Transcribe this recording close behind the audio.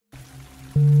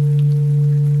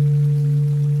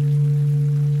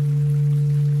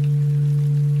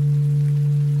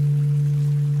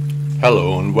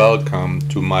Hello and welcome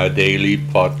to my daily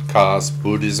podcast,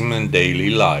 Buddhism and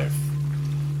Daily Life.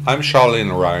 I'm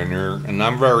Charlene Reiner and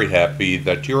I'm very happy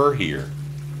that you are here.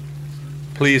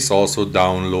 Please also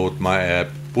download my app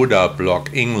Buddha Blog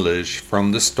English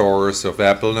from the stores of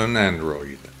Apple and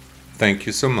Android. Thank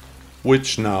you so much.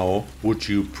 Which now would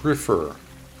you prefer?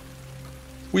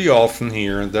 We often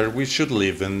hear that we should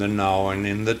live in the now and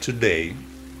in the today.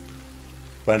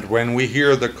 But when we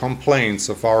hear the complaints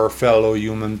of our fellow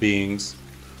human beings,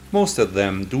 most of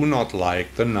them do not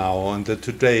like the now and the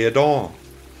today at all.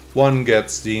 One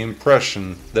gets the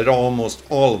impression that almost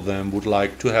all of them would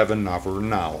like to have another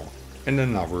now and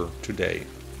another today.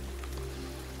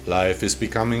 Life is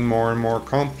becoming more and more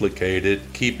complicated.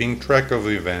 Keeping track of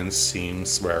events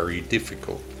seems very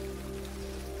difficult.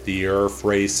 The Earth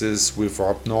races with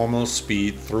abnormal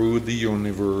speed through the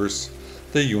universe.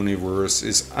 The universe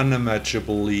is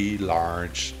unimaginably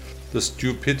large, the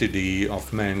stupidity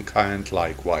of mankind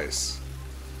likewise.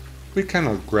 We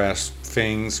cannot grasp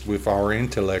things with our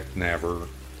intellect never.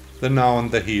 The now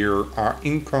and the here are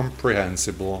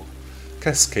incomprehensible,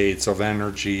 cascades of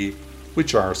energy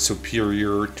which are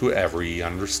superior to every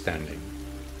understanding.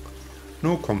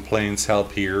 No complaints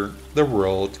help here, the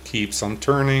world keeps on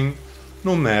turning.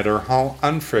 No matter how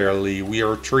unfairly we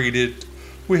are treated,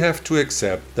 we have to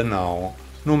accept the now,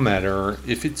 no matter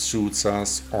if it suits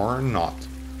us or not.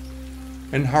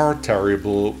 And how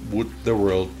terrible would the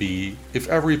world be if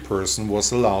every person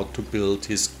was allowed to build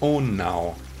his own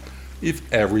now?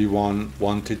 If everyone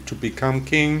wanted to become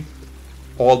king,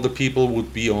 all the people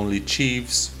would be only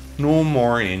chiefs, no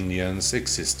more Indians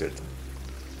existed.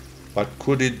 But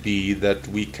could it be that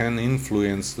we can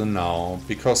influence the now,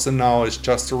 because the now is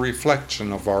just a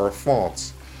reflection of our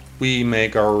thoughts? We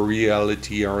make our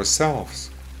reality ourselves.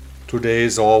 Today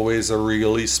is always a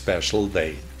really special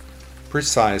day,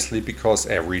 precisely because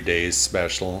every day is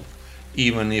special,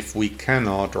 even if we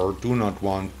cannot or do not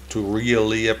want to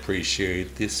really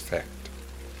appreciate this fact.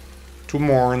 To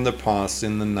mourn the past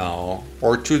in the now,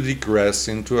 or to digress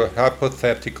into a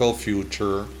hypothetical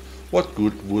future, what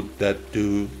good would that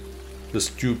do? The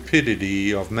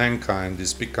stupidity of mankind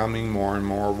is becoming more and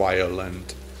more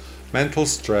violent. Mental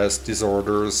stress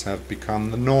disorders have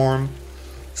become the norm.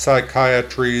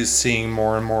 Psychiatry is seeing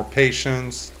more and more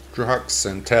patients. Drugs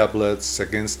and tablets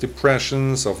against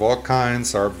depressions of all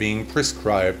kinds are being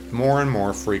prescribed more and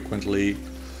more frequently.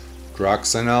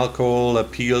 Drugs and alcohol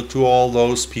appeal to all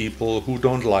those people who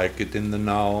don't like it in the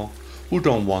now, who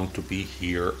don't want to be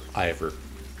here either.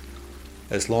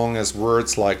 As long as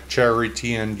words like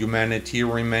charity and humanity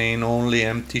remain only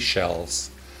empty shells,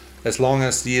 as long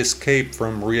as the escape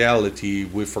from reality,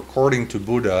 which according to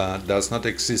Buddha does not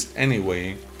exist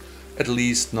anyway, at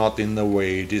least not in the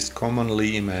way it is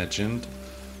commonly imagined,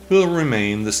 will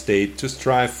remain the state to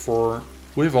strive for.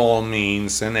 With all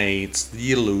means and aids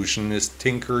the illusion is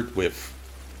tinkered with.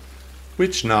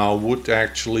 Which now would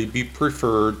actually be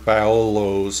preferred by all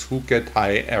those who get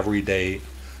high every day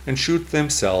and shoot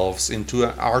themselves into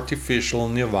an artificial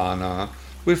nirvana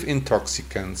with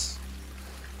intoxicants?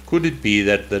 Could it be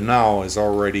that the now is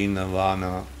already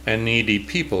nirvana and needy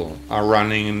people are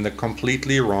running in the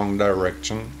completely wrong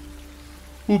direction?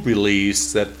 Who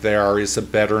believes that there is a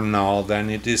better now than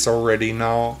it is already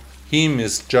now? He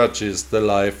misjudges the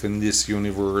life in this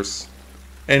universe.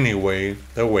 Anyway,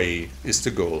 the way is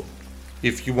the goal.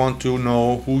 If you want to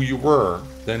know who you were,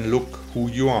 then look who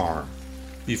you are.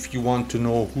 If you want to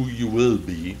know who you will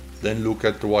be, then look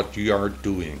at what you are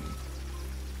doing.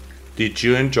 Did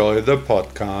you enjoy the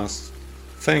podcast?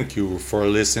 Thank you for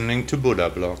listening to Buddha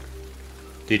Blog.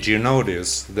 Did you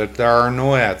notice that there are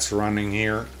no ads running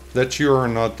here? That you are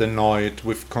not annoyed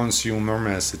with consumer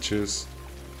messages?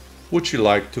 Would you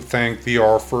like to thank the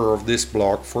author of this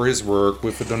blog for his work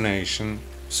with a donation?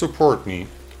 Support me.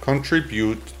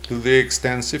 Contribute to the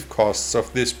extensive costs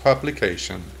of this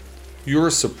publication. Your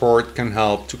support can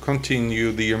help to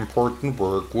continue the important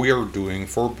work we are doing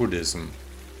for Buddhism.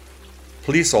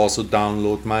 Please also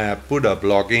download my app Buddha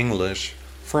Blog English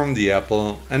from the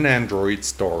Apple and Android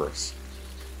stores.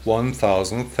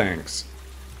 1000 thanks.